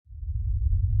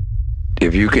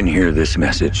If you can hear this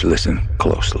message, listen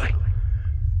closely.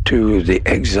 To the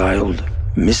exiled,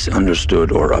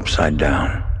 misunderstood, or upside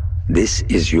down, this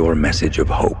is your message of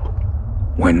hope.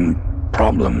 When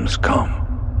problems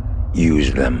come,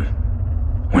 use them.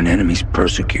 When enemies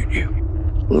persecute you,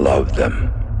 love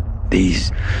them.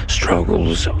 These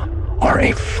struggles are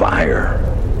a fire,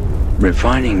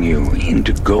 refining you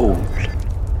into gold.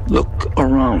 Look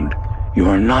around. You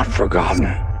are not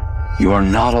forgotten. You are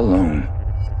not alone.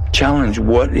 Challenge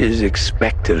what is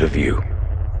expected of you.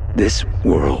 This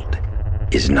world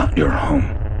is not your home.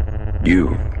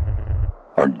 You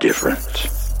are different.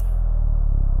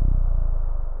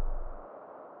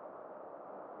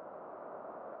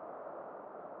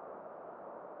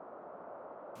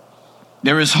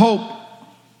 There is hope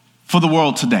for the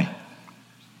world today.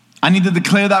 I need to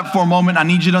declare that for a moment. I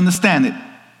need you to understand it.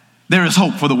 There is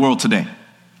hope for the world today.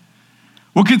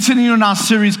 We're continuing our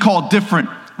series called Different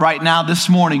right now this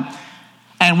morning.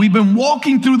 And we've been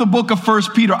walking through the book of 1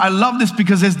 Peter. I love this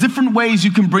because there's different ways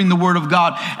you can bring the word of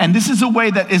God. And this is a way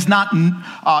that is not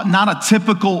a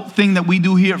typical thing that we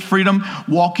do here at Freedom,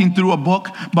 walking through a book.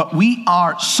 But we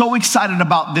are so excited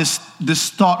about this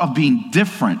thought of being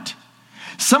different.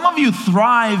 Some of you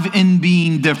thrive in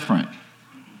being different.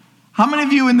 How many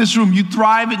of you in this room, you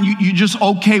thrive and you're just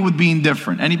okay with being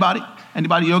different? Anybody?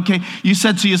 Anybody okay? You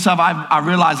said to yourself, I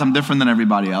realize I'm different than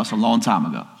everybody else a long time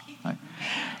ago. Right?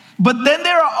 But then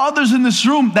there are others in this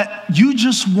room that you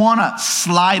just want to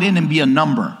slide in and be a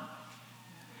number.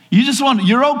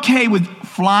 You're okay with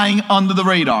flying under the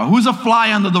radar. Who's a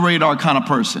fly under the radar kind of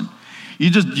person? You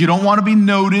don't want to be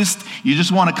noticed. You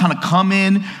just want to kind of come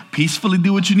in, peacefully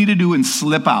do what you need to do and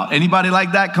slip out. Anybody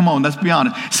like that? Come on, let's be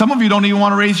honest. Some of you don't even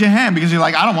want to raise your hand because you're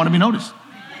like, I don't want to be noticed.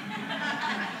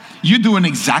 You're doing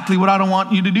exactly what I don't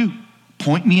want you to do.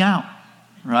 Point me out,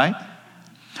 right?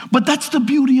 But that's the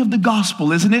beauty of the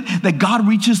gospel, isn't it? That God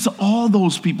reaches to all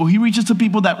those people. He reaches to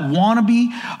people that want to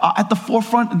be at the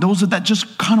forefront and those that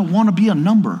just kind of want to be a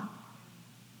number.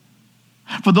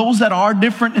 For those that are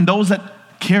different and those that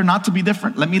care not to be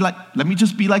different, let me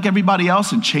just be like everybody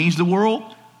else and change the world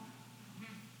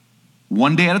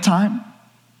one day at a time.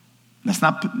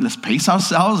 Let's pace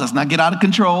ourselves. Let's not get out of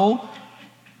control.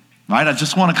 Right? I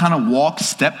just want to kind of walk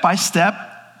step by step,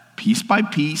 piece by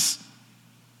piece.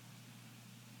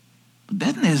 But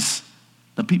then there's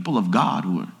the people of God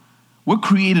we're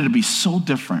created to be so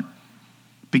different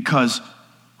because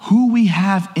who we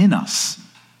have in us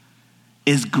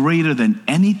is greater than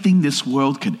anything this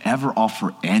world could ever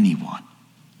offer anyone.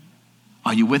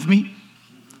 Are you with me?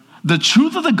 The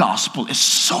truth of the gospel is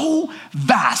so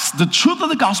vast. The truth of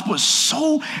the gospel is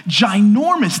so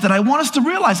ginormous that I want us to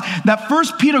realize that 1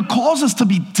 Peter calls us to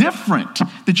be different.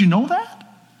 Did you know that?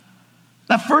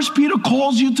 That 1 Peter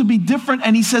calls you to be different,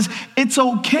 and he says it's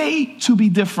okay to be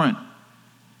different.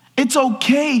 It's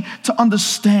okay to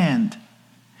understand.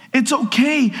 It's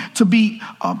okay to be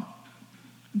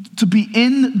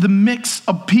in the mix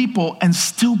of people and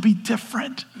still be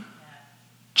different,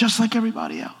 just like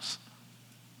everybody else.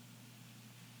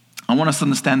 I want us to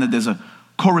understand that there's a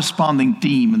corresponding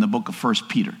theme in the book of 1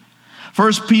 Peter.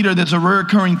 1 Peter, there's a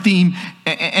recurring theme,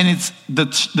 and it's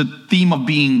the theme of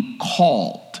being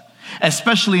called,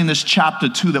 especially in this chapter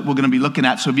 2 that we're going to be looking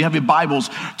at. So if you have your Bibles,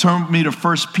 turn with me to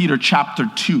 1 Peter chapter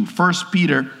 2. 1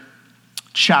 Peter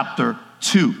chapter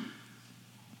 2.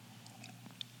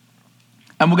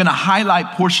 And we're going to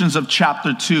highlight portions of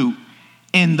chapter 2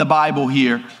 in the Bible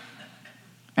here.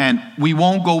 And we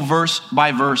won't go verse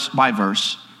by verse by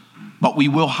verse, but we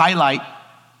will highlight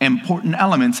important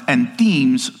elements and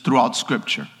themes throughout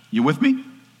Scripture. You with me?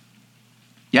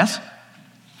 Yes?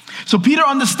 So Peter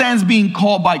understands being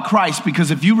called by Christ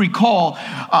because if you recall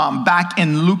back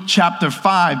in Luke chapter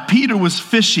 5, Peter was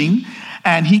fishing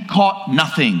and he caught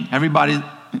nothing. Everybody,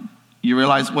 you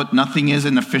realize what nothing is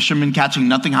in a fisherman catching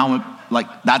nothing?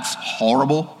 That's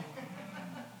horrible,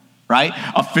 right?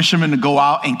 A fisherman to go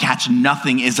out and catch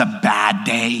nothing is a bad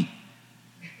day,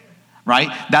 right?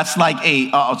 That's like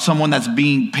someone that's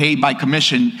being paid by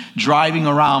commission, driving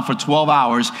around for 12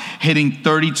 hours, hitting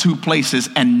 32 places,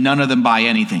 and none of them buy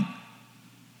anything.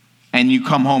 And you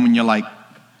come home and you're like,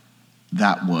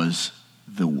 that was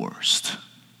the worst.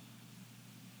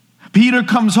 Peter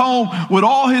comes home with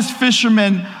all his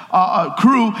fishermen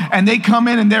crew, and they come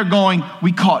in and they're going,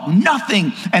 we caught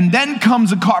nothing. And then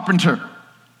comes a carpenter.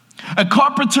 A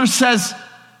carpenter says,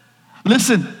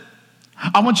 listen,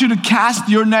 I want you to cast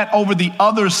your net over the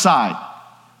other side.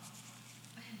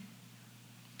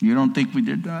 You don't think we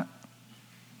did that?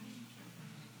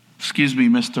 Excuse me,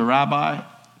 Mr. Rabbi.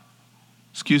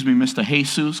 Excuse me, Mr.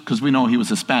 Jesus, because we know he was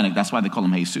Hispanic. That's why they call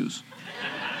him Jesus.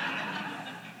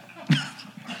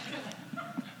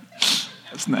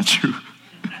 That's not true.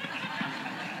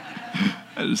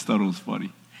 I just thought it was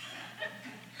funny.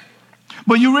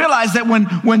 But you realize that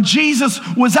when Jesus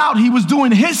was out, he was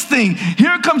doing his thing.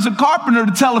 Here comes a carpenter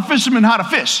to tell a fisherman how to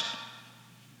fish.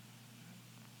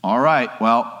 All right,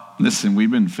 well, listen,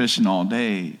 we've been fishing all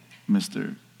day,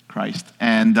 Mr. Christ.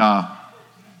 And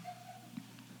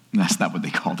that's not what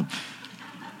they called him.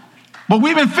 But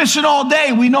we've been fishing all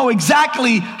day. We know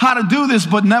exactly how to do this,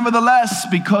 but nevertheless,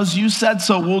 because you said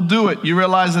so, we'll do it. You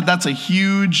realize that that's a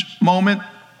huge moment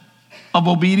of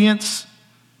obedience?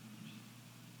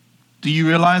 Do you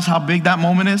realize how big that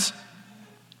moment is?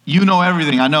 You know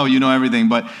everything. I know you know everything,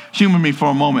 but humor me for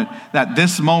a moment that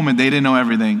this moment they didn't know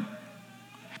everything.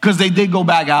 Because they did go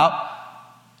back out.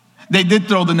 They did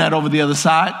throw the net over the other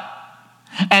side.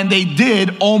 And they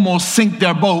did almost sink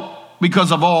their boat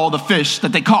because of all the fish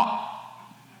that they caught.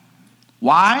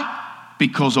 Why?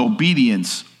 Because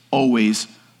obedience always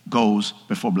goes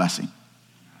before blessing.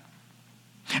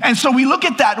 And so we look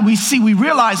at that and we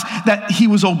realize that he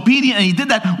was obedient, and he did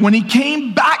that when he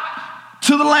came back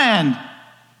to the land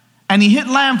and he hit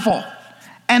landfall.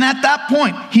 And at that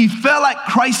point, he fell at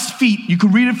Christ's feet. You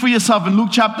can read it for yourself in Luke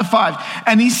chapter 5.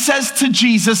 And he says to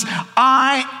Jesus,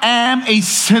 I am a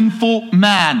sinful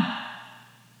man.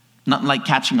 Nothing like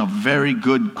catching a very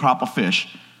good crop of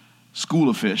fish, school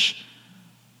of fish,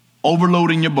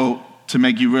 overloading your boat to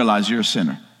make you realize you're a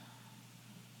sinner.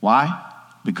 Why?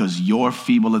 Because your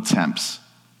feeble attempts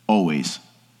always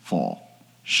fall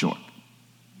short.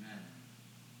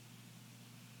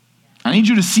 I need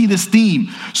you to see this theme.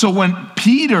 So when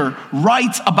Peter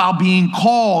writes about being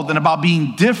called and about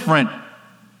being different,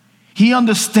 he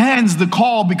understands the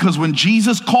call, because when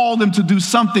Jesus called him to do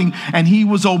something and he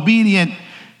was obedient,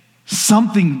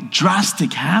 something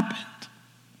drastic happened.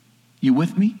 You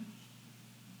with me?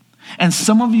 And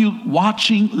some of you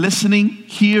watching, listening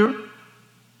here,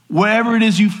 wherever it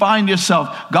is you find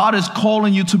yourself, God is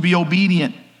calling you to be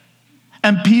obedient.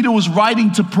 And Peter was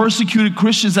writing to persecuted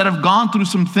Christians that have gone through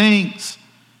some things.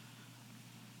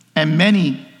 And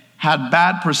many had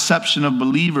bad perception of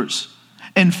believers.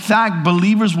 In fact,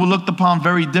 believers were looked upon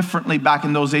very differently back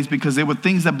in those days, because there were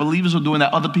things that believers were doing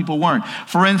that other people weren't.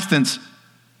 For instance,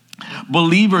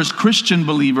 believers, Christian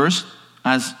believers,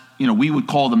 as we would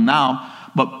call them now,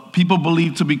 but people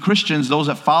believed to be Christians, those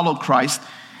that followed Christ,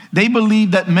 they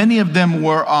believed that many of them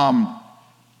were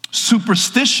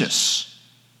superstitious.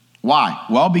 Why?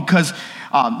 Well, because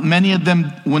many of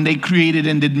them, when they created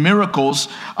and did miracles,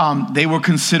 they were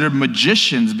considered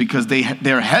magicians, because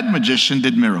their head magician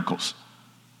did miracles.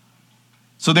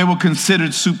 So they were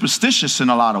considered superstitious in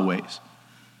a lot of ways.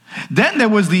 Then there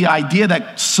was the idea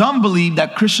that some believed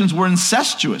that Christians were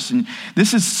incestuous. And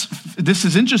this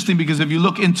is interesting, because if you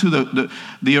look into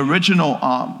the original,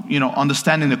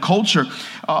 understanding the culture,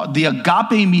 the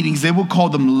agape meetings, they would call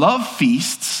them love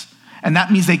feasts. And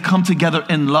that means they come together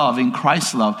in love, in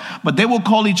Christ's love. But they will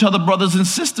call each other brothers and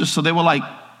sisters. So they were like,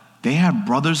 they have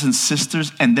brothers and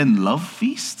sisters and then love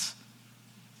feasts?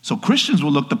 So Christians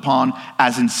were looked upon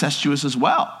as incestuous as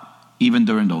well, even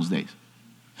during those days.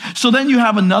 So then you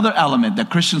have another element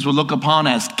that Christians will look upon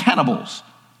as cannibals.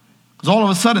 Because all of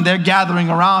a sudden they're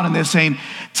gathering around and they're saying,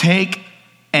 take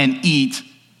and eat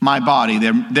my body.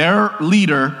 Their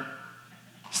leader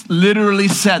literally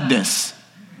said this,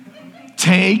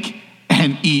 take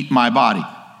and eat my body.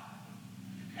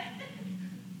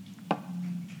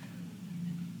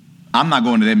 I'm not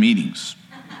going to their meetings.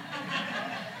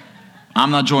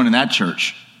 I'm not joining that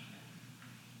church.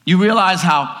 You realize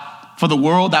how for the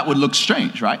world that would look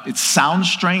strange, right? It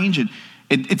sounds strange.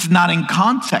 It's not in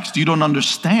context. You don't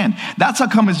understand. That's how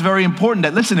come it's very important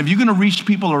that, listen, if you're going to reach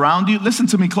people around you, listen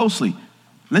to me closely.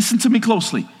 Listen to me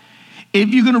closely. If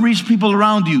you're going to reach people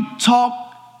around you,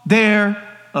 talk their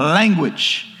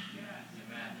language.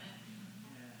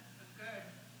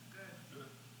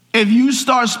 If you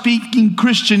start speaking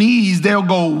Christianese, they'll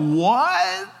go,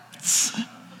 what?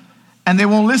 And they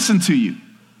won't listen to you.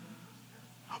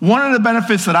 One of the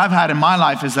benefits that I've had in my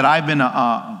life is that I've been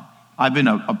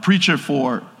a preacher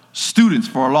for students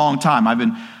for a long time.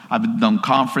 I've done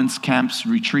conference, camps,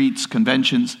 retreats,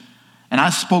 conventions, and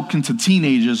I've spoken to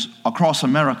teenagers across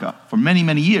America for many,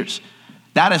 many years.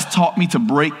 That has taught me to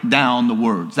break down the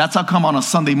words. That's how come on a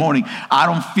Sunday morning, I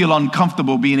don't feel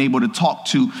uncomfortable being able to talk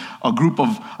to a group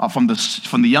of, from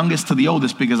the youngest to the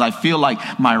oldest, because I feel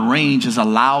like my range is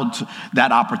allowed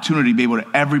that opportunity to be able to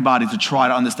everybody to try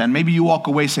to understand. Maybe you walk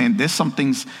away saying, there's some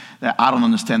things that I don't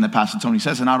understand that Pastor Tony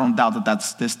says, and I don't doubt that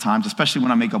that's this times, especially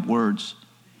when I make up words.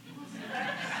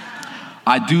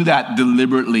 I do that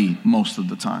deliberately most of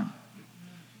the time.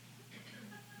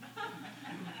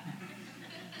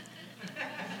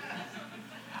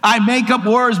 I make up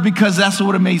words because that's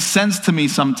what it makes sense to me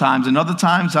sometimes. And other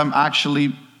times I'm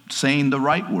actually saying the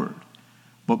right word.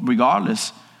 But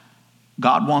regardless,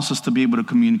 God wants us to be able to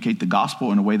communicate the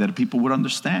gospel in a way that people would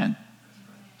understand.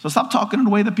 So stop talking in a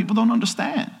way that people don't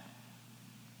understand.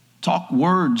 Talk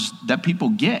words that people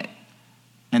get,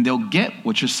 and they'll get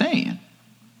what you're saying.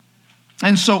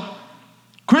 And so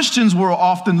Christians were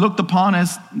often looked upon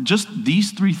as just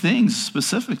these three things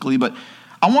specifically, but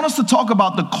I want us to talk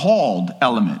about the called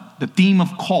element, the theme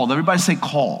of called. Everybody say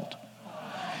called.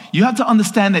 You have to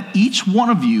understand that each one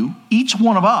of you, each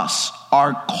one of us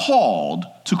are called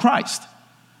to Christ.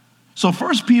 So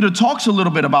 1 Peter talks a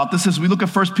little bit about this. As we look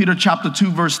at 1 Peter chapter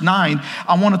 2, verse 9,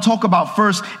 I want to talk about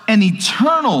first an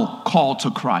eternal call to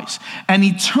Christ. An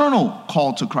eternal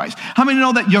call to Christ. How many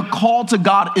know that your call to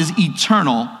God is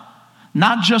eternal?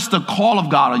 Not just the call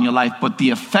of God on your life, but the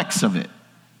effects of it.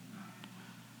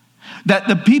 That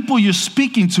the people you're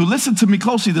speaking to, listen to me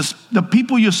closely, the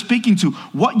people you're speaking to,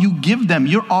 what you give them,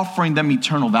 you're offering them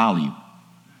eternal value.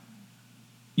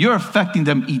 You're affecting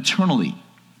them eternally.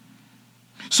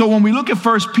 So when we look at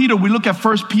 1 Peter, we look at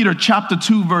 1 Peter chapter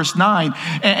 2, verse 9,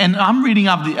 and I'm reading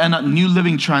out the New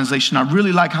Living Translation. I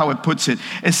really like how it puts it.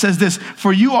 It says this,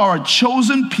 "For you are a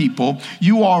chosen people,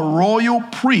 you are royal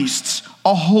priests,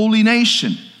 a holy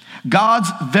nation,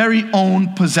 God's very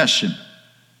own possession.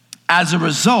 As a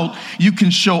result, you can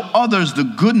show others the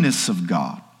goodness of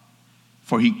God,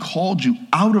 for he called you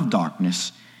out of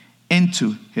darkness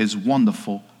into his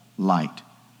wonderful light."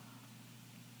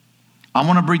 I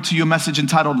want to bring to you a message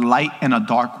entitled Light in a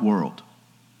Dark World,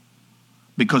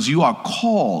 because you are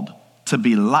called to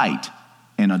be light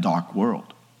in a dark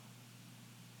world.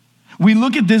 We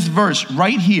look at this verse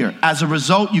right here. As a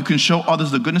result, you can show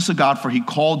others the goodness of God, for he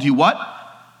called you what?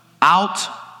 Out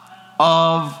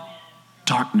of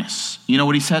darkness. You know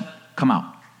what he said? Come out.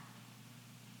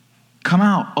 Come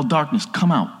out of darkness.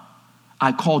 Come out.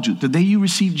 I called you. The day you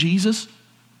received Jesus,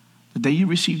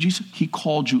 he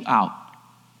called you out.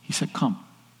 He said, come.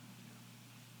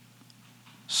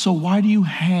 So why do you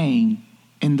hang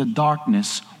in the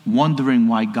darkness wondering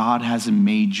why God hasn't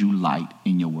made you light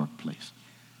in your workplace?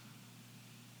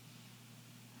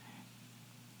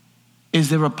 Is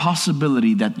there a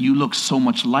possibility that you look so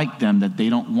much like them that they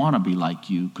don't want to be like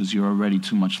you because you're already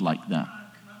too much like them?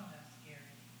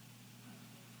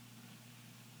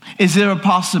 Is there a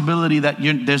possibility that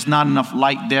there's not enough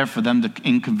light there for them to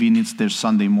inconvenience their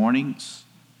Sunday mornings?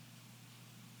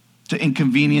 To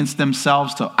inconvenience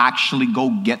themselves to actually go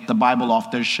get the Bible off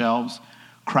their shelves,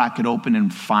 crack it open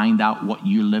and find out what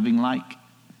you're living like?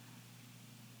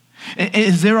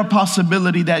 Is there a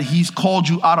possibility that he's called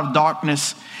you out of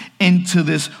darkness into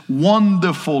this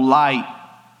wonderful light?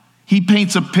 He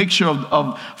paints a picture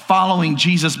of following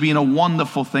Jesus being a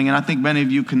wonderful thing. And I think many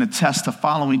of you can attest to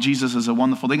following Jesus as a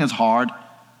wonderful thing. It's hard.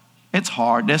 It's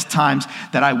hard. There's times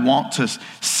that I want to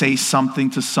say something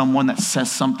to someone that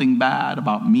says something bad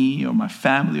about me or my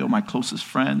family or my closest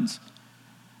friends.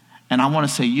 And I want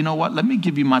to say, you know what? Let me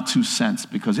give you my 2 cents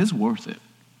because it's worth it.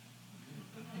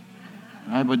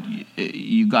 Right? But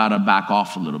you got to back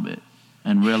off a little bit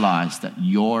and realize that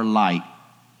your light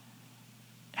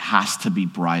has to be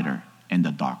brighter in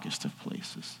the darkest of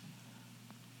places.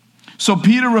 So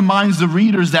Peter reminds the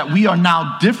readers that we are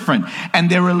now different, and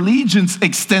their allegiance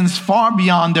extends far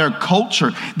beyond their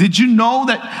culture. Did you know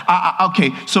that,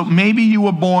 okay, so maybe you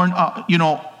were born,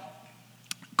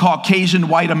 Caucasian,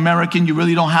 white American, you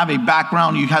really don't have a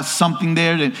background, you have something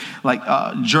there that, like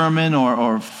German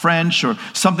or French or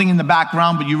something in the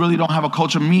background, but you really don't have a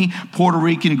culture. Me, Puerto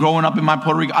Rican, growing up in my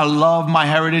Puerto Rico, I love my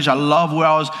heritage. I love where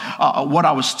I was, what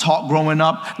I was taught growing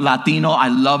up. Latino, I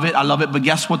love it. But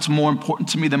guess what's more important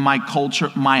to me than my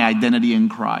culture? My identity in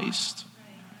Christ.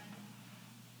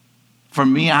 For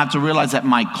me, I have to realize that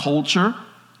my culture,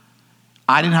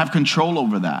 I didn't have control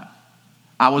over that.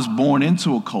 I was born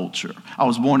into a culture. I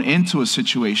was born into a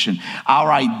situation.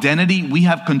 Our identity, we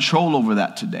have control over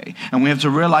that today. And we have to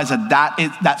realize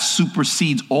that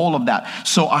supersedes all of that.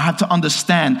 So I have to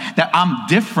understand that I'm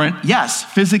different. Yes,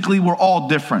 physically we're all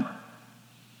different.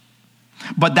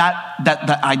 But that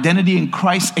identity in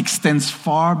Christ extends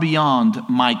far beyond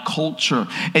my culture.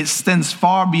 It extends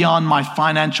far beyond my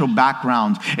financial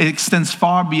background. It extends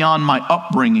far beyond my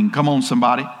upbringing. Come on,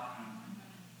 somebody.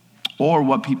 Or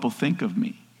what people think of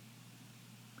me.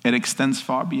 It extends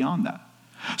far beyond that.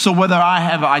 So whether I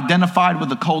have identified with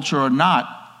the culture or not,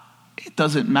 it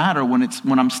doesn't matter when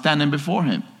I'm standing before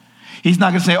him. He's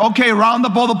not going to say, okay, round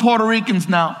up all the Puerto Ricans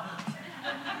now.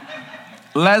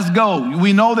 Let's go.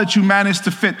 We know that you managed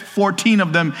to fit 14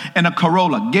 of them in a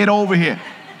Corolla. Get over here.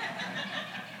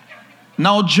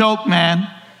 No joke, man.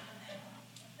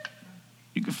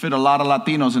 You could fit a lot of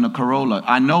Latinos in a Corolla.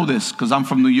 I know this because I'm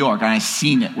from New York and I've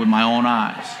seen it with my own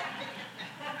eyes.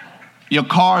 Your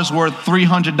car's worth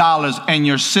 $300 and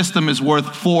your system is worth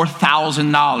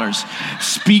 $4,000.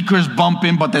 Speakers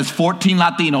bumping, but there's 14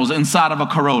 Latinos inside of a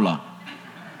Corolla.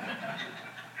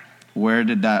 Where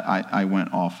did that? I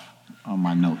went off on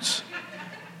my notes.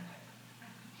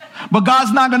 But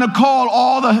God's not going to call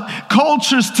all the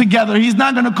cultures together. He's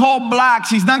not going to call blacks.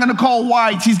 He's not going to call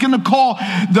whites. He's going to call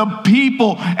the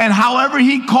people. And however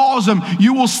he calls them,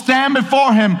 you will stand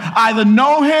before him. Either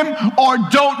know him or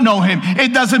don't know him.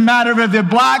 It doesn't matter if they're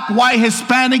black, white,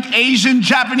 Hispanic, Asian,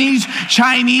 Japanese,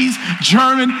 Chinese,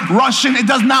 German, Russian. It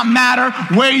does not matter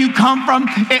where you come from.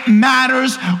 It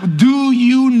matters, do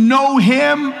you know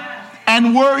him?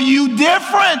 And were you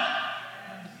different?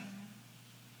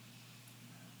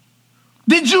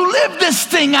 Did you live this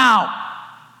thing out?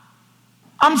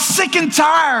 I'm sick and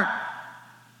tired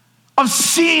of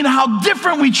seeing how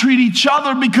different we treat each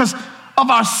other because of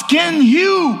our skin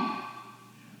hue.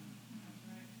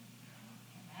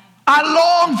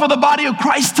 I long for the body of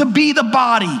Christ to be the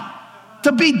body,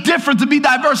 to be different, to be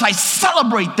diverse. I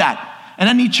celebrate that. And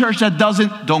any church that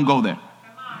doesn't, don't go there.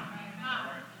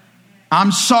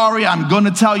 I'm sorry, I'm going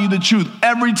to tell you the truth.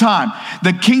 Every time,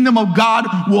 the kingdom of God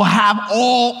will have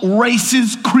all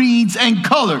races, creeds, and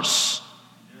colors.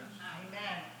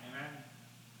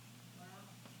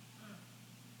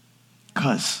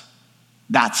 Because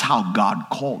that's how God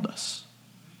called us.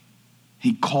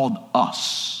 He called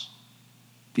us.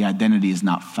 The identity is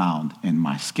not found in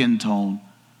my skin tone,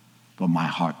 but my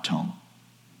heart tone.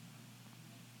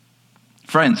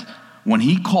 Friends, when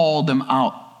he called them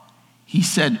out, he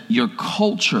said, your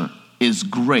culture is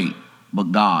great,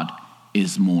 but God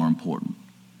is more important.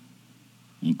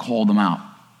 He called them out.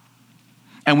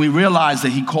 And we realize that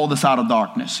he called us out of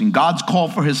darkness. And God's call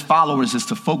for his followers is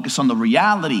to focus on the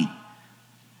reality,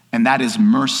 and that is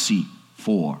mercy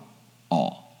for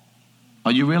all.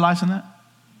 Are you realizing that?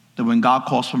 That when God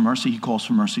calls for mercy, he calls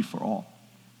for mercy for all.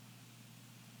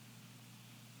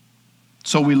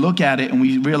 So we look at it and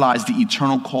we realize the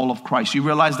eternal call of Christ. You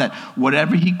realize that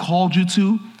whatever he called you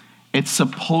to, it's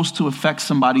supposed to affect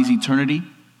somebody's eternity.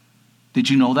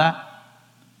 Did you know that?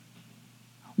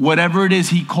 Whatever it is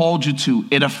he called you to,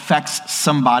 it affects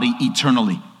somebody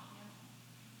eternally.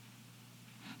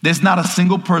 There's not a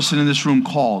single person in this room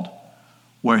called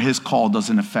where his call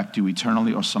doesn't affect you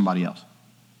eternally or somebody else.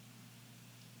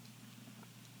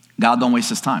 God don't waste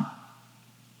his time.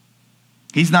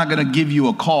 He's not going to give you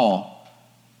a call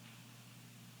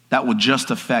that will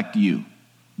just affect you.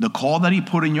 The call that he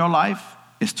put in your life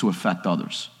is to affect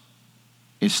others.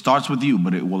 It starts with you,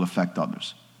 but it will affect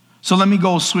others. So let me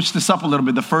go switch this up a little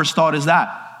bit. The first thought is that,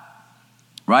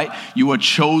 right? You are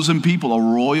chosen people, a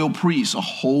royal priest, a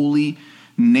holy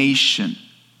nation.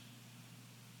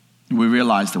 We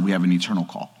realize that we have an eternal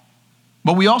call.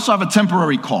 But we also have a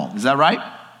temporary call. Is that right?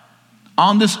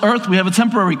 On this earth, we have a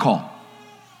temporary call.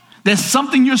 There's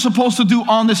something you're supposed to do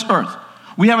on this earth.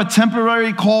 We have a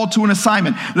temporary call to an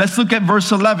assignment. Let's look at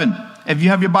verse 11. If you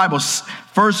have your Bibles,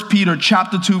 1 Peter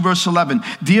chapter 2, verse 11.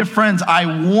 Dear friends,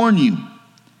 I warn you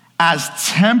as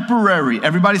temporary,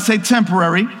 everybody say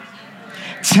temporary,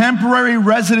 temporary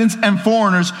residents and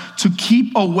foreigners to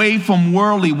keep away from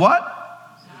worldly what?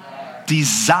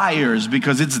 Desires,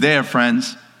 because it's there,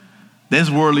 friends.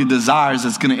 There's worldly desires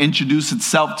that's going to introduce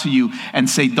itself to you and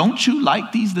say, don't you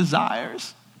like these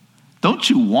desires? Don't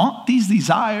you want these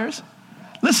desires?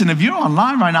 Listen, if you're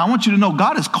online right now, I want you to know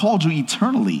God has called you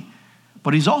eternally,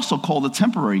 but he's also called a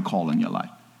temporary call in your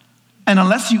life. And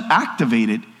unless you activate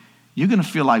it, you're going to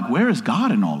feel like, where is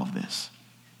God in all of this?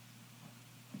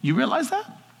 You realize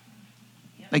that?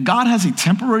 That God has a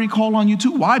temporary call on you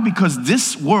too. Why? Because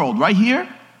this world right here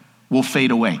will fade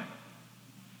away.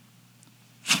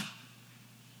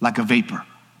 Like a vapor.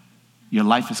 Your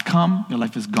life has come, your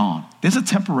life is gone. There's a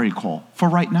temporary call for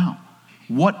right now.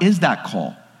 What is that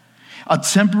call? A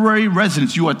temporary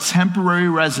residence. You are temporary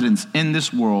residents in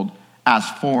this world as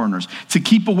foreigners. To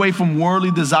keep away from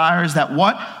worldly desires that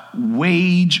what?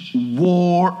 Wage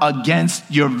war against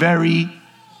your very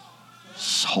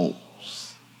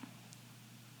souls.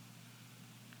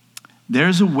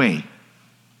 There's a way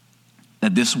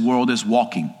that this world is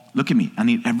walking. Look at me. I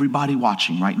need everybody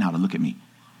watching right now to look at me.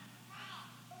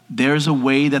 There's a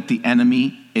way that the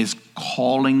enemy is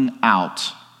calling out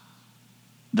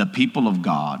the people of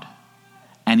God,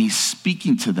 and he's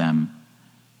speaking to them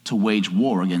to wage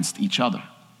war against each other.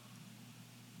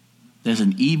 There's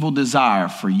an evil desire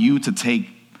for you to take,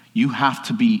 you have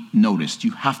to be noticed.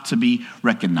 You have to be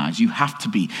recognized. You have to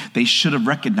be. They should have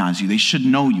recognized you. They should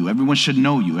know you. Everyone should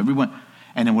know you.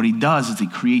 And then what he does is he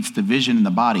creates division in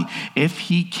the body. If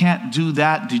he can't do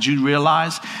that, did you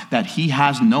realize that he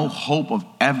has no hope of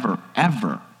ever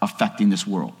affecting this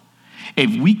world?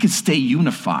 If we could stay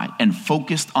unified and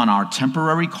focused on our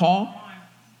temporary call,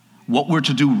 what we're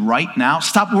to do right now,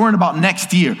 stop worrying about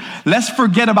next year. Let's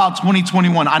forget about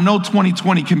 2021. I know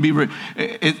 2020 can be,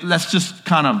 let's just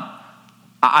kind of,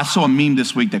 I saw a meme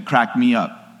this week that cracked me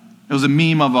up. It was a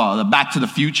meme of the Back to the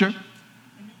Future.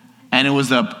 And it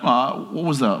was what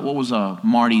was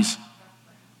Marty's?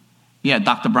 Yeah,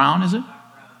 Dr. Brown, is it?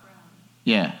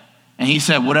 Yeah. And he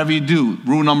said, whatever you do,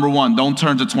 rule number 1, don't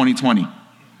turn to 2020.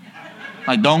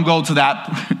 Like, don't go to that.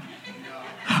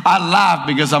 I laugh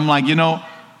because I'm like,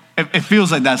 it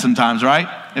feels like that sometimes, right?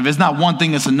 If it's not one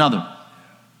thing, it's another.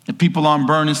 If people aren't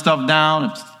burning stuff down,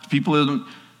 if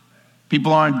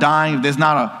people aren't dying, if there's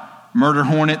not a murder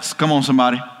hornets, come on,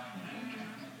 somebody.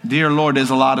 Dear Lord, there's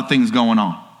a lot of things going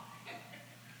on.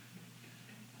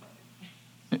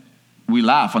 We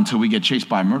laugh until we get chased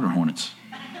by murder hornets.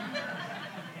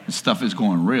 This stuff is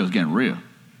going real. It's getting real.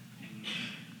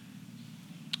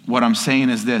 What I'm saying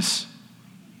is this.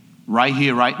 Right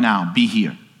here, right now, be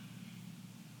here.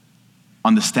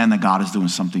 Understand that God is doing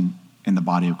something in the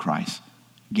body of Christ.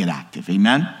 Get active.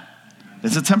 Amen?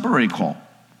 It's a temporary call.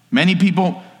 Many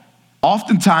people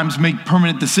oftentimes make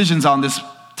permanent decisions on this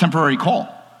temporary call.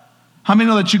 How many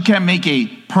know that you can't make a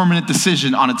permanent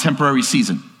decision on a temporary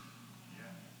season?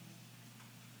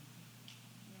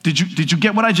 Did you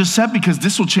get what I just said? Because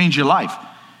this will change your life.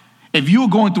 If you are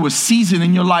going through a season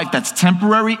in your life that's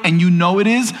temporary and you know it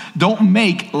is, don't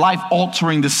make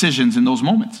life-altering decisions in those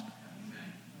moments.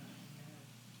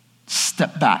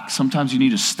 Step back. Sometimes you need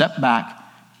to step back,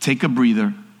 take a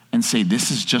breather, and say,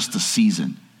 this is just a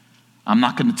season. I'm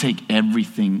not going to take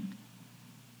everything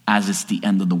as it's the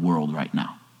end of the world right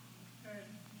now.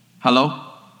 Hello?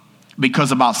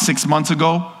 Because about 6 months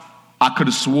ago, I could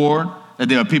have swore that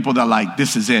there are people that are like,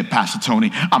 this is it, Pastor Tony.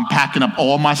 I'm packing up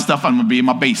all my stuff. I'm going to be in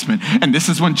my basement. And this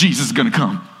is when Jesus is going to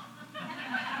come.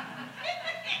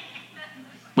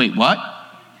 Wait, what?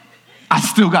 I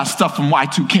still got stuff from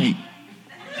Y2K.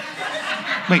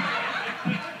 Wait.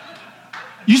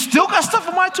 You still got stuff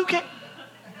from Y2K?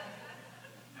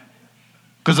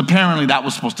 Because apparently that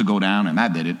was supposed to go down, and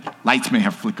that did it. Lights may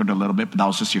have flickered a little bit, but that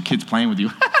was just your kids playing with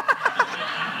you.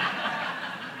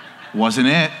 Wasn't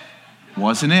it?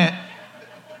 Wasn't it?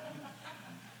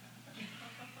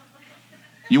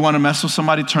 You want to mess with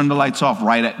somebody? Turn the lights off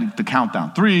right at the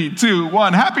countdown. 3, 2,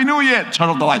 1. Happy New Year. Turn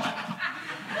off the lights.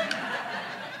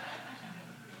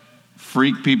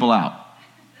 Freak people out.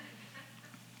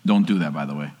 Don't do that, by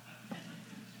the way.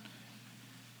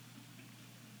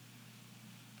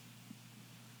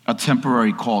 A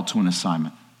temporary call to an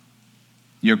assignment.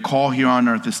 Your call here on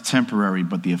earth is temporary,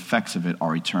 but the effects of it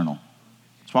are eternal.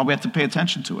 That's why we have to pay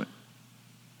attention to it.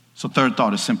 So third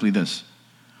thought is simply this.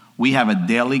 We have a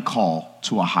daily call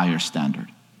to a higher standard.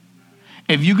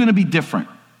 If you're going to be different,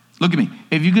 look at me.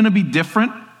 If you're going to be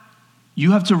different,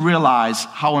 you have to realize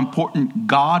how important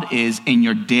God is in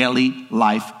your daily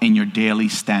life, in your daily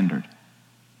standard.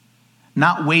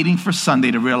 Not waiting for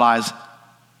Sunday to realize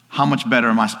how much better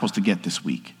am I supposed to get this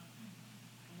week.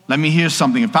 Let me hear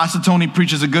something. If Pastor Tony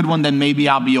preaches a good one, then maybe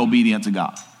I'll be obedient to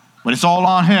God. But it's all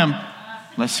on him.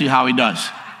 Let's see how he does.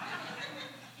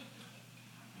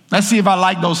 Let's see if I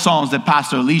like those songs that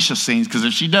Pastor Alicia sings, because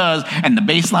if she does, and the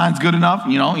bass line's good enough,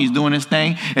 he's doing his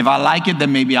thing. If I like it,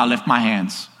 then maybe I'll lift my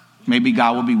hands. Maybe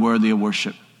God will be worthy of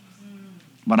worship.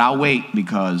 But I'll wait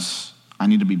because I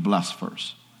need to be blessed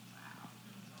first.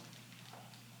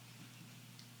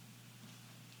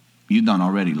 You done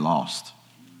already lost.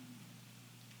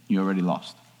 You already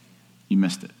lost. You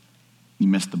missed it. You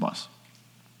missed the bus.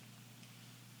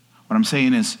 What I'm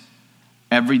saying is,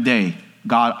 every day,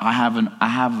 God, I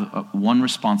have one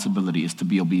responsibility is to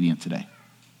be obedient today.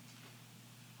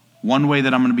 One way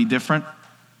that I'm going to be different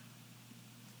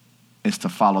is to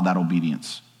follow that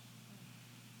obedience.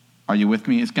 Are you with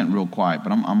me? It's getting real quiet,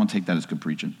 but I'm going to take that as good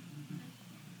preaching.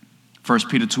 1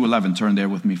 Peter 2:11, turn there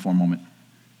with me for a moment.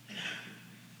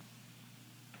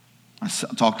 I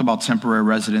talked about temporary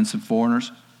residents and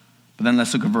foreigners, but then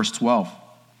let's look at verse 12.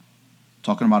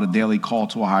 Talking about a daily call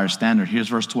to a higher standard. Here's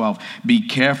verse 12. Be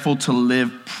careful to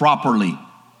live properly.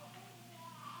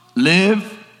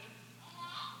 Live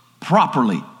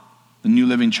properly, the New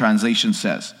Living Translation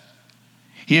says.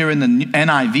 Here in the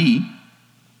NIV,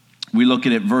 we look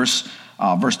at it verse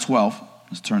 12.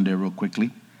 Let's turn there real quickly.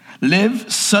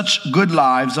 Live such good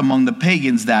lives among the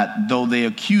pagans that though they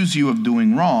accuse you of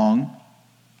doing wrong,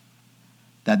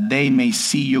 that they may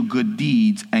see your good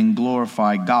deeds and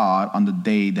glorify God on the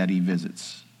day that he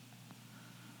visits.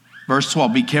 Verse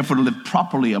 12, be careful to live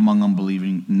properly among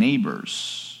unbelieving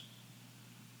neighbors.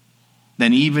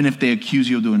 Then even if they accuse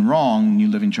you of doing wrong, New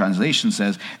Living Translation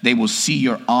says, they will see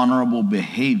your honorable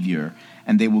behavior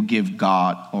and they will give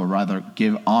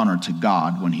honor to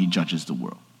God when he judges the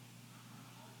world.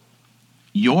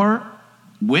 Your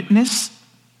witness,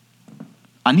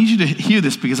 I need you to hear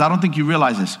this because I don't think you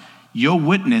realize this. Your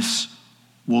witness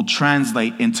will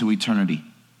translate into eternity.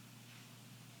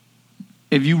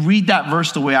 If you read that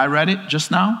verse the way I read it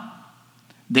just now,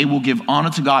 they will give honor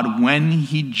to God when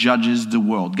he judges the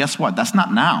world. Guess what? That's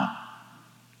not now.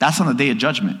 That's on the day of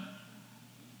judgment.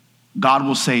 God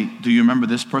will say, do you remember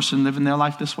this person living their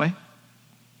life this way?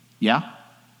 Yeah?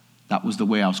 That was the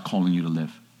way I was calling you to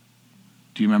live.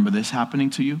 Do you remember this happening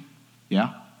to you?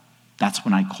 Yeah? That's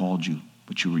when I called you,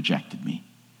 but you rejected me.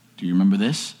 Do you remember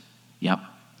this? Yep.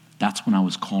 That's when I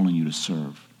was calling you to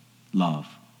serve, love,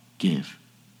 give,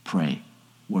 pray,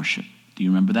 worship. Do you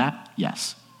remember that?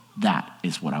 Yes. That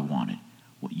is what I wanted.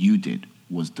 What you did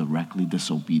was directly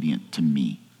disobedient to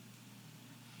me.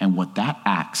 And what that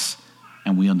acts,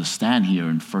 and we understand here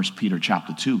in 1 Peter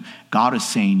chapter 2, God is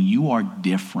saying you are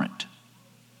different.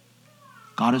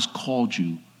 God has called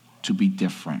you to be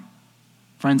different.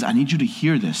 Friends, I need you to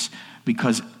hear this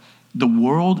because the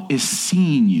world is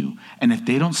seeing you. And if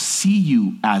they don't see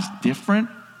you as different,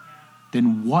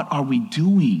 then what are we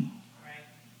doing?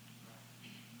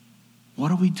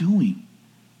 What are we doing?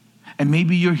 And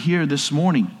maybe you're here this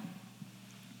morning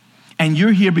and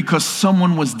you're here because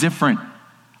someone was different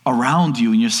around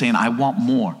you and you're saying, I want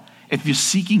more. If you're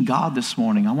seeking God this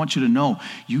morning, I want you to know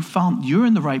you're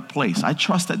in the right place. I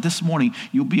trust that this morning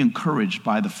you'll be encouraged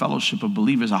by the fellowship of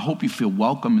believers. I hope you feel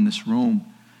welcome in this room.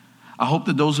 I hope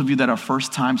that those of you that are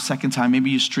first time, second time,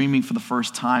 maybe you're streaming for the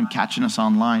first time, catching us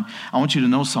online, I want you to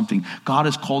know something. God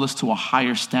has called us to a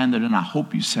higher standard, and I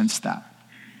hope you sense that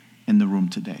in the room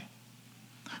today.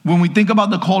 When we think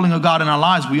about the calling of God in our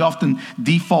lives, we often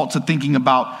default to thinking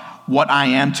about what I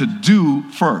am to do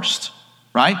first,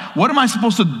 right? What am I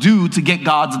supposed to do to get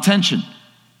God's attention?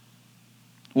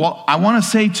 Well, I want to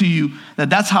say to you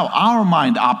that that's how our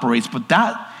mind operates, but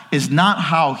that is not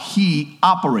how he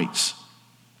operates.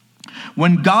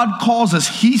 When God calls us,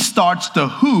 he starts the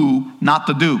who, not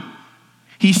the do.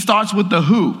 He starts with the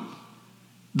who,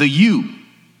 the you.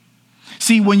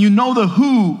 See, when you know the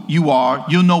who you are,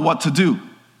 you'll know what to do.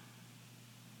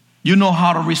 You know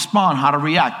how to respond, how to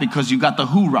react, because you got the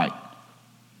who right.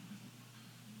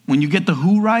 When you get the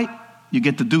who right, you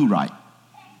get the do right.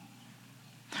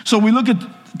 So we look at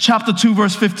chapter 2,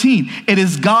 verse 15. It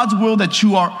is God's will that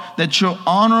your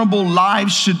honorable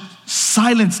lives should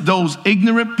silence those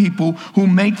ignorant people who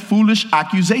make foolish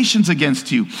accusations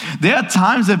against you. There are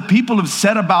times that people have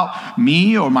said about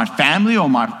me or my family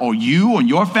or you or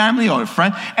your family or a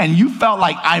friend, and you felt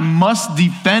like I must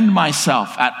defend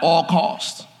myself at all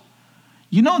costs.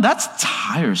 You know, that's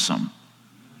tiresome.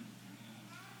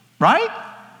 Right?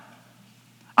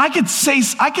 I could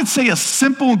say a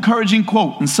simple, encouraging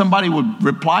quote, and somebody would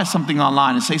reply something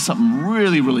online and say something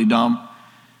really, really dumb.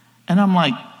 And I'm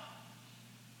like,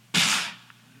 pfft.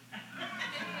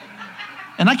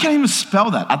 And I can't even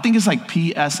spell that. I think it's like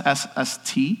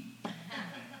P-S-S-S-T.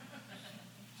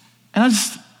 And I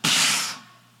just, pfft.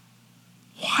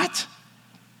 What?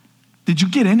 Did you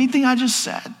get anything I just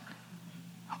said?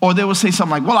 Or they will say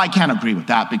something like, well, I can't agree with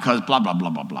that because blah, blah,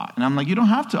 blah, blah, blah. And I'm like, you don't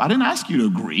have to. I didn't ask you to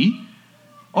agree.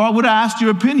 Or I would have asked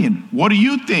your opinion. What do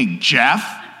you think, Jeff?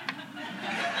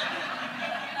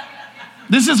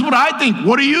 This is what I think.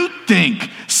 What do you think,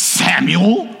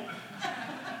 Samuel?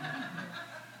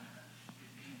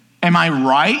 Am I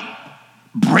right,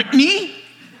 Brittany?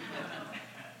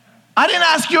 I didn't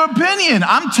ask your opinion.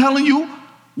 I'm telling you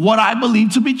what I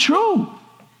believe to be true.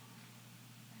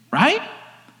 Right?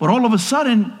 But all of a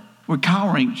sudden, we're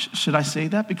cowering. Should I say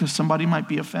that? Because somebody might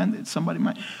be offended. Somebody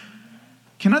might.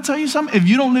 Can I tell you something? If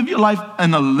you don't live your life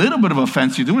in a little bit of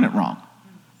offense, you're doing it wrong.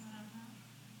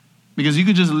 Because you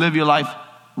could just live your life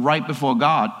right before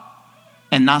God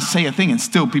and not say a thing and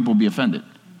still people be offended.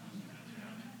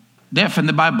 They're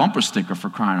offended by a bumper sticker, for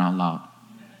crying out loud.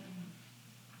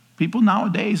 People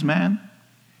nowadays, man.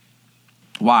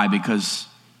 Why? Because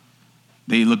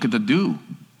they look at the do.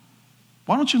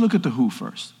 Why don't you look at the who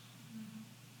first?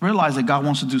 Realize that God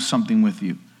wants to do something with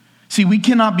you. See, we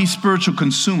cannot be spiritual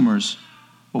consumers,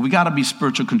 but we got to be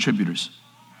spiritual contributors.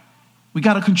 We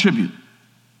got to contribute.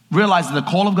 Realize that the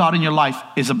call of God in your life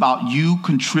is about you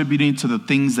contributing to the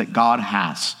things that God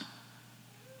has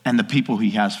and the people he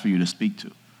has for you to speak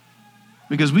to.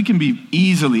 Because we can be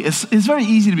it's very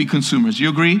easy to be consumers. You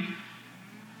agree?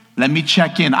 Let me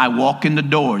check in. I walk in the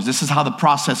doors. This is how the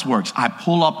process works. I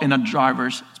pull up in a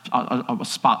driver's a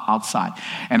spot outside,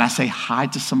 and I say hi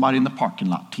to somebody in the parking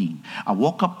lot team. I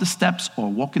walk up the steps or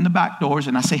walk in the back doors,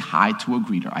 and I say hi to a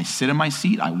greeter. I sit in my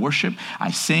seat. I worship. I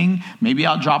sing. Maybe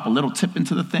I'll drop a little tip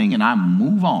into the thing, and I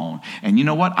move on. And you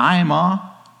know what? I am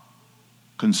a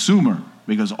consumer,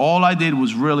 because all I did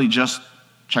was really just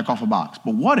check off a box.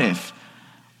 But what if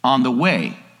on the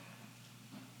way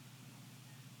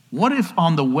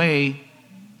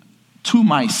to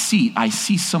my seat, I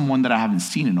see someone that I haven't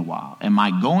seen in a while? Am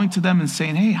I going to them and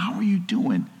saying, hey, how are you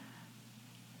doing?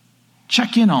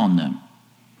 Check in on them.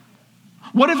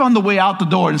 What if on the way out the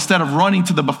door, instead of running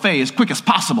to the buffet as quick as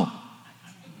possible,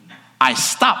 I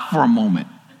stop for a moment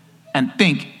and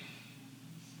think,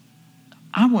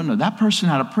 I wonder, that person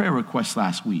had a prayer request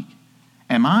last week.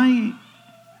 I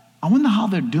wonder how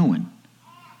they're doing.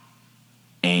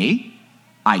 A,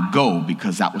 I go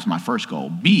because that was my first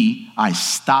goal. B, I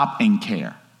stop and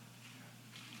care.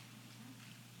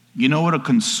 You know what a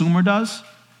consumer does?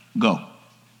 Go.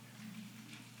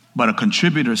 But a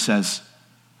contributor says,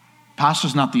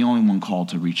 pastor's not the only one called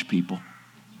to reach people.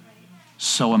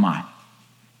 So am I.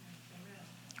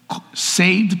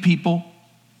 Saved people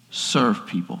serve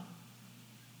people.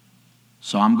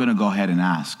 So I'm going to go ahead and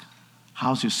ask,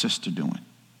 how's your sister doing?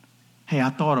 Hey, I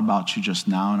thought about you just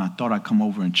now, and I thought I'd come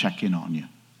over and check in on you.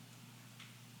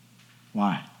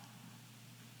 Why?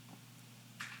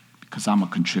 Because I'm a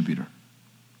contributor.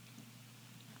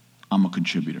 I'm a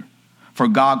contributor. For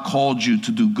God called you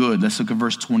to do good. Let's look at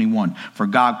verse 21. For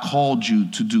God called you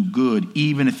to do good,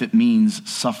 even if it means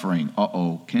suffering.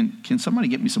 Uh-oh. Can somebody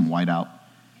get me some whiteout?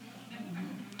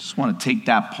 Just want to take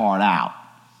that part out.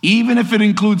 Even if it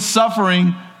includes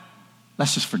suffering,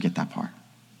 let's just forget that part.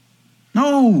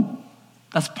 No.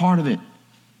 That's part of it.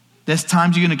 There's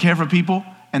times you're going to care for people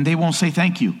and they won't say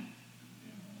thank you.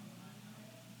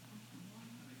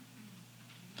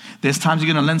 There's times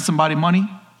you're going to lend somebody money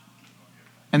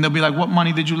and they'll be like, what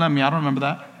money did you lend me? I don't remember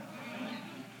that.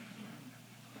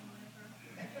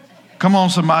 Come on,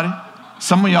 somebody.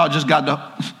 Some of y'all just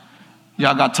got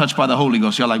touched by the Holy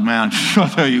Ghost. Y'all like, man, I'll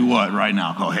tell you what right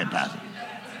now. Go ahead, Pastor.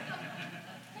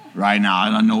 Right now, I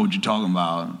don't know what you're talking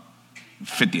about.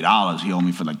 $50 he owed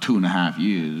me for like 2.5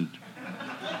 years.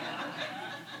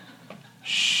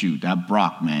 Shoot, that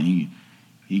Brock, man,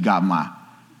 he got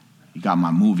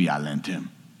my movie I lent him.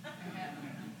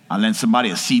 I lent somebody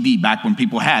a CD back when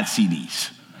people had CDs.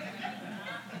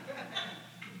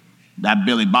 That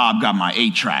Billy Bob got my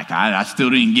 8-track. I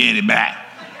still didn't get it back.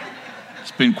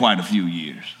 It's been quite a few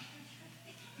years.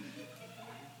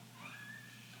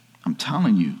 I'm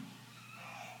telling you,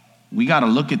 we got to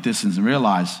look at this and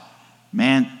realize,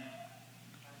 man,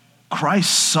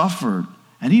 Christ suffered,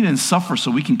 and he didn't suffer so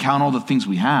we can count all the things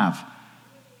we have,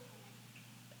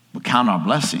 but count our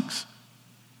blessings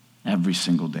every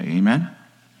single day. Amen?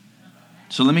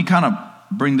 So let me kind of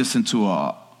bring this into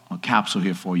a capsule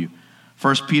here for you.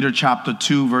 1 Peter chapter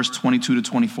 2, verse 22 to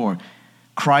 24.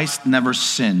 Christ never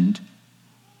sinned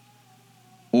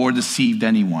or deceived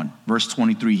anyone. Verse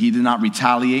 23, he did not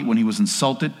retaliate when he was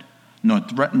insulted, nor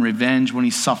threaten revenge when he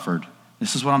suffered.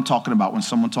 This is what I'm talking about. When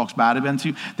someone talks bad about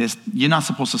you, you're not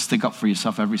supposed to stick up for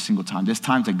yourself every single time. There's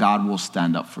times that God will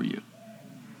stand up for you.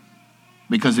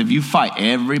 Because if you fight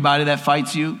everybody that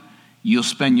fights you, you'll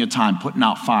spend your time putting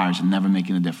out fires and never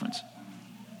making a difference.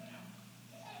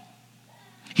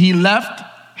 He left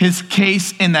his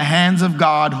case in the hands of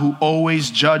God, who always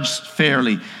judges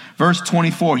fairly. Verse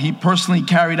 24, he personally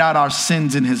carried out our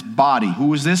sins in his body.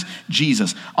 Who is this?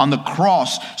 Jesus. On the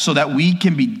cross, so that we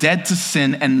can be dead to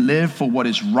sin and live for what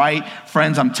is right.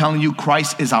 Friends, I'm telling you,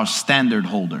 Christ is our standard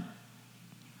holder.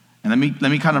 And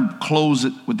let me kind of close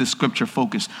it with this scripture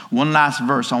focus. One last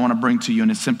verse I want to bring to you,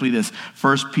 and it's simply this.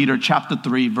 1 Peter chapter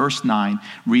 3, verse 9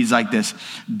 reads like this.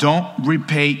 Don't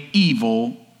repay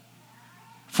evil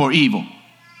for evil.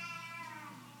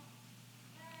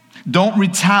 Don't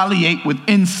retaliate with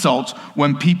insults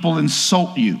when people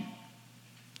insult you.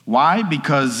 Why?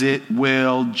 Because it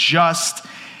will just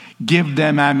give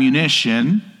them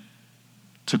ammunition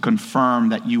to confirm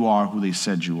that you are who they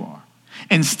said you are.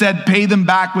 Instead, pay them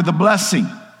back with a blessing.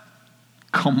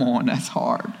 Come on, that's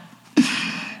hard.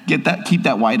 Keep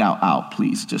that white out,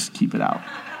 please. Just keep it out.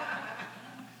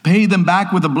 Pay them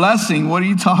back with a blessing. What are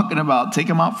you talking about? Take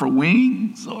them out for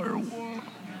wings or what?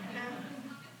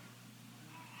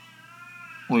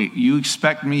 Wait, you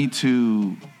expect me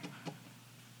to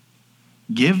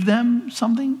give them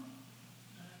something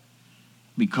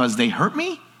because they hurt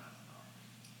me?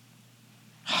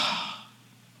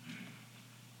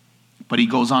 But he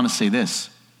goes on to say this.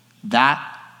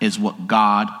 That is what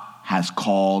God has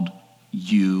called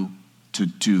you to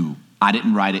do. I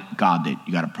didn't write it, God did.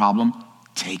 You got a problem?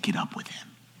 Take it up with him.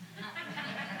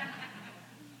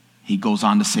 He goes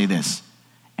on to say this,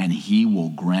 and he will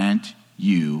grant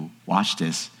you, watch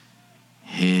this,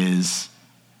 his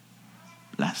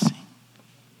blessing.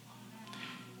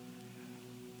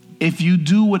 If you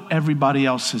do what everybody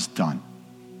else has done,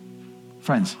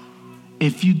 friends,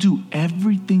 if you do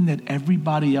everything that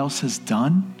everybody else has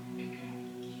done,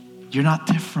 you're not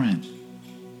different.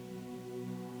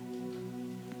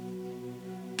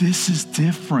 This is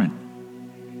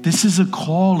different. This is a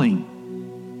calling.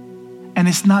 And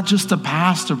it's not just a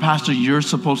pastor, you're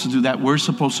supposed to do that. We're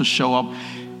supposed to show up,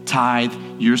 tithe.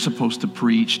 You're supposed to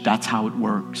preach. That's how it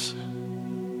works.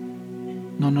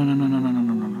 No.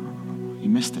 You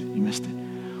missed it.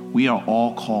 We are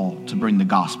all called to bring the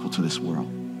gospel to this world.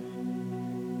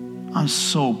 I'm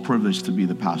so privileged to be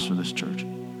the pastor of this church,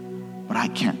 but I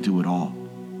can't do it all.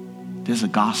 There's a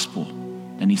gospel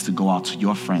that needs to go out to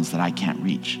your friends that I can't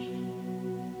reach,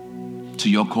 to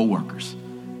your coworkers.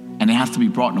 And it has to be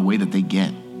brought in a way that they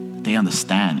get, they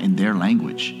understand in their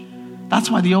language. That's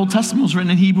why the Old Testament was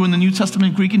written in Hebrew and the New Testament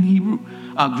in Greek and Hebrew,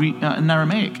 and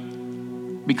Aramaic.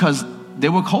 Because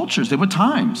there were cultures, there were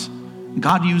times.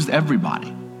 God used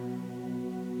everybody.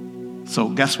 So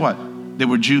guess what? There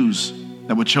were Jews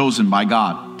that were chosen by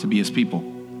God to be his people.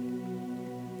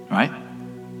 Right?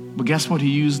 But guess what? He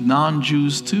used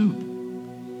non-Jews too.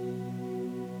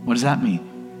 What does that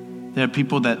mean? There are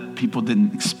people that people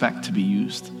didn't expect to be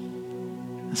used.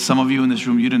 Some of you in this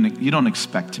room, you don't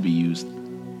expect to be used.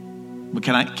 But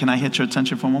can I hit your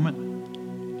attention for a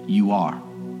moment? You are.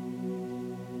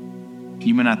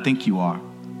 You may not think you are,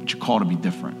 but you're called to be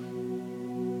different.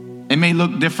 It may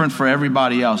look different for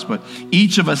everybody else, but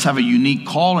each of us have a unique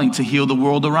calling to heal the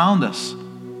world around us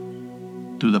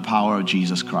through the power of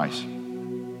Jesus Christ.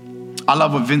 I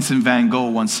love what Vincent van Gogh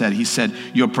once said. He said,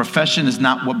 your profession is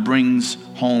not what brings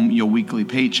home your weekly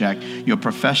paycheck. Your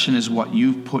profession is what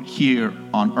you put here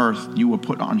on earth, you were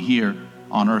put on here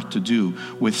on earth to do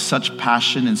with such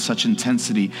passion and such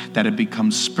intensity that it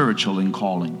becomes spiritual in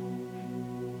calling.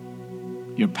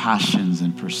 Your passions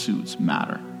and pursuits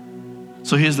matter.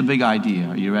 So here's the big idea.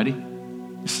 Are you ready?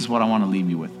 This is what I want to leave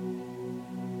you with.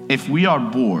 If we are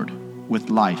bored with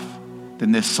life,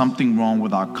 then there's something wrong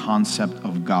with our concept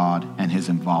of God and his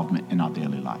involvement in our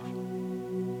daily life.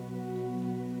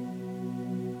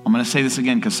 I'm going to say this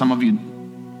again because some of you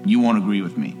won't agree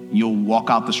with me. You'll walk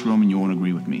out this room and you won't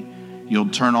agree with me. You'll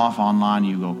turn off online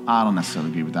and you go, I don't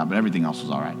necessarily agree with that, but everything else is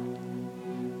all right.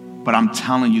 But I'm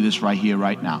telling you this right here,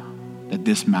 right now, that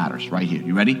this matters right here.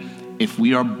 You ready? If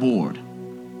we are bored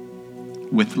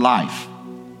with life,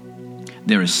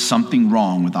 there is something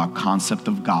wrong with our concept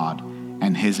of God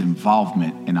and his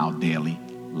involvement in our daily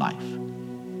life,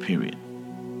 period.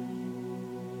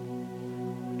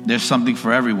 There's something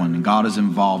for everyone, and God is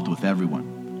involved with everyone.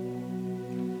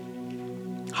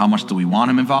 How much do we want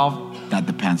him involved? That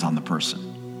depends on the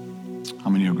person.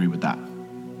 How many agree with that?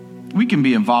 We can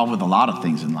be involved with a lot of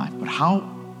things in life, but how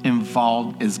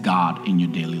involved is God in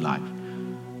your daily life?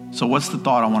 So what's the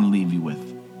thought I want to leave you with?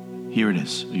 Here it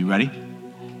is. Are you ready?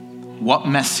 What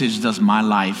message does my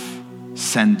life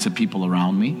send to people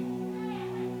around me?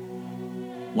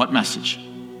 What message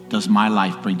does my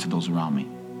life bring to those around me?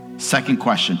 Second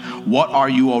question, what are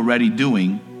you already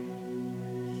doing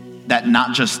that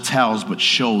not just tells but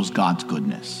shows God's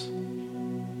goodness?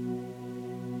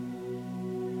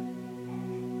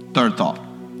 Third thought,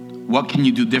 what can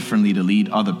you do differently to lead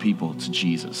other people to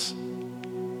Jesus?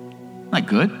 Not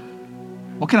good.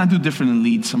 What can I do differently to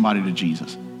lead somebody to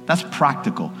Jesus? That's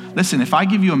practical. Listen, if I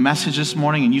give you a message this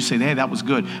morning and you say, hey, that was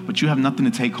good, but you have nothing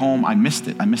to take home, I missed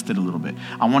it a little bit.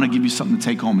 I want to give you something to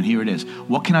take home, and here it is.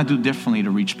 What can I do differently to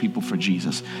reach people for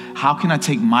Jesus? How can I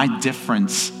take my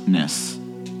differenceness?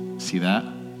 See that?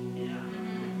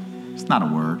 It's not a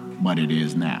word, but it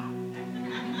is now.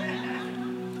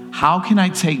 How can I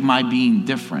take my being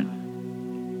different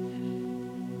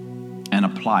and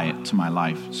apply it to my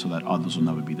life so that others will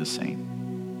never be the same?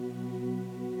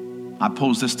 I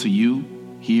pose this to you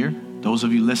here, those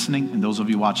of you listening and those of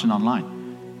you watching online.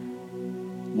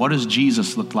 What does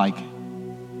Jesus look like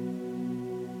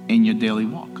in your daily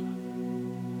walk?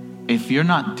 If you're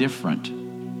not different,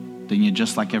 then you're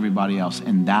just like everybody else,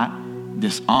 and that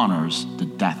dishonors the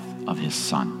death of his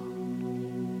son.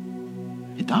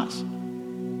 It does.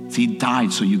 See, he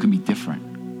died so you can be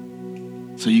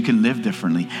different, so you can live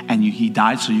differently, and he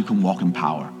died so you can walk in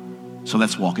power. So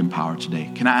let's walk in power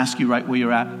today. Can I ask you right where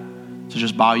you're at? So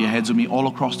just bow your heads with me all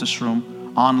across this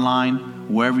room, online,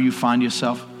 wherever you find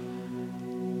yourself.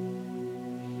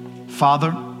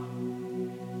 Father,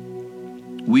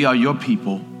 we are your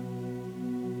people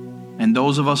And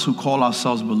those of us who call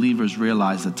ourselves believers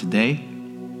realize that today,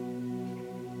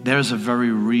 there's a very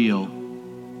real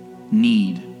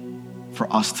need for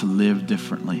us to live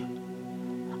differently.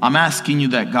 I'm asking you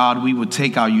that, God, we would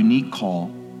take our unique call,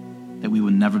 that we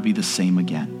would never be the same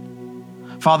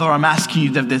again. Father, I'm asking you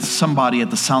that there's somebody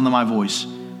at the sound of my voice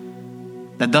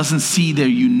that doesn't see their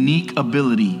unique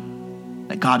ability,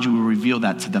 that God, you will reveal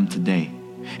that to them today.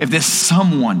 If there's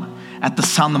someone at the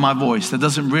sound of my voice that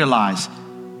doesn't realize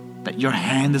that your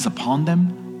hand is upon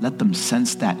them, let them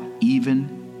sense that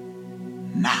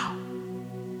even now.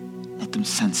 Let them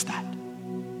sense that.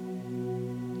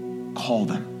 Call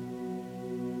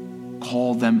them.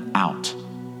 Call them out.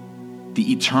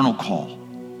 The eternal call,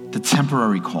 the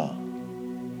temporary call,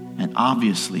 and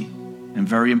obviously, and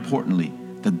very importantly,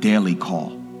 the daily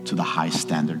call to the high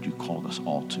standard you called us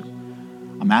all to.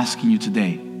 I'm asking you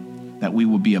today that we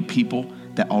will be a people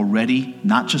that already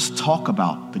not just talk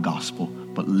about the gospel,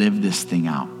 but live this thing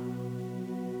out.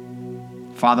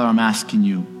 Father, I'm asking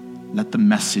you, let the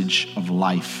message of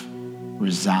life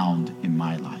resound in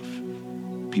my life.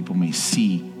 People may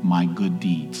see my good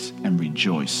deeds and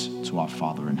rejoice to our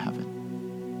Father in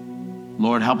heaven.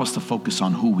 Lord, help us to focus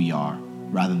on who we are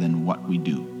rather than what we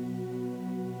do,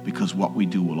 because what we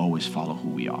do will always follow who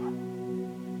we are.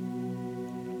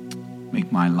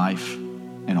 Make my life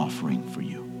an offering for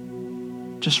you.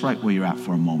 Just right where you're at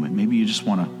for a moment. Maybe you just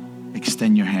want to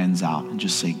extend your hands out and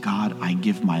just say, God, I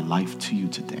give my life to you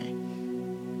today.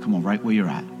 Come on, right where you're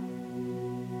at.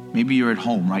 Maybe you're at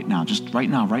home right now, just right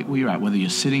now, right where you're at, whether you're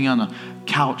sitting on a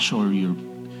couch or you're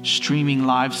streaming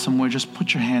live somewhere, just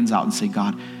put your hands out and say,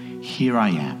 God, here I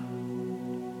am.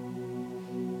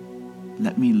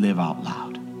 Let me live out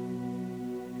loud.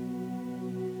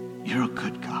 You're a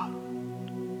good God.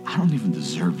 I don't even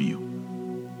deserve you.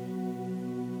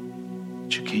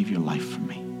 But you gave your life for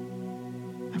me.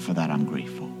 And for that, I'm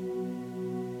grateful.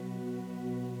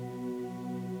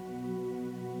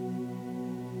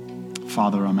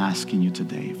 Father, I'm asking you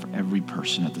today for every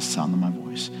person at the sound of my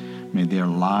voice, may their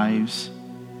lives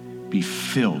be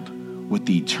filled with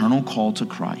the eternal call to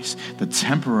Christ, the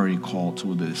temporary call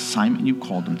to the assignment you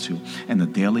called them to, and the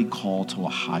daily call to a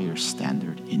higher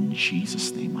standard. In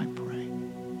Jesus' name I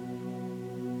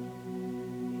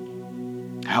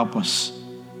pray. Help us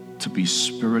to be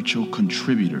spiritual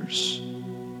contributors,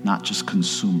 not just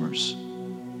consumers,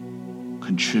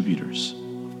 contributors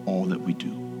of all that we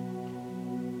do.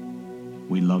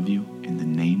 We love you. In the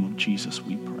name of Jesus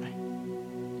we pray.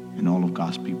 And all of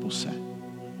God's people said,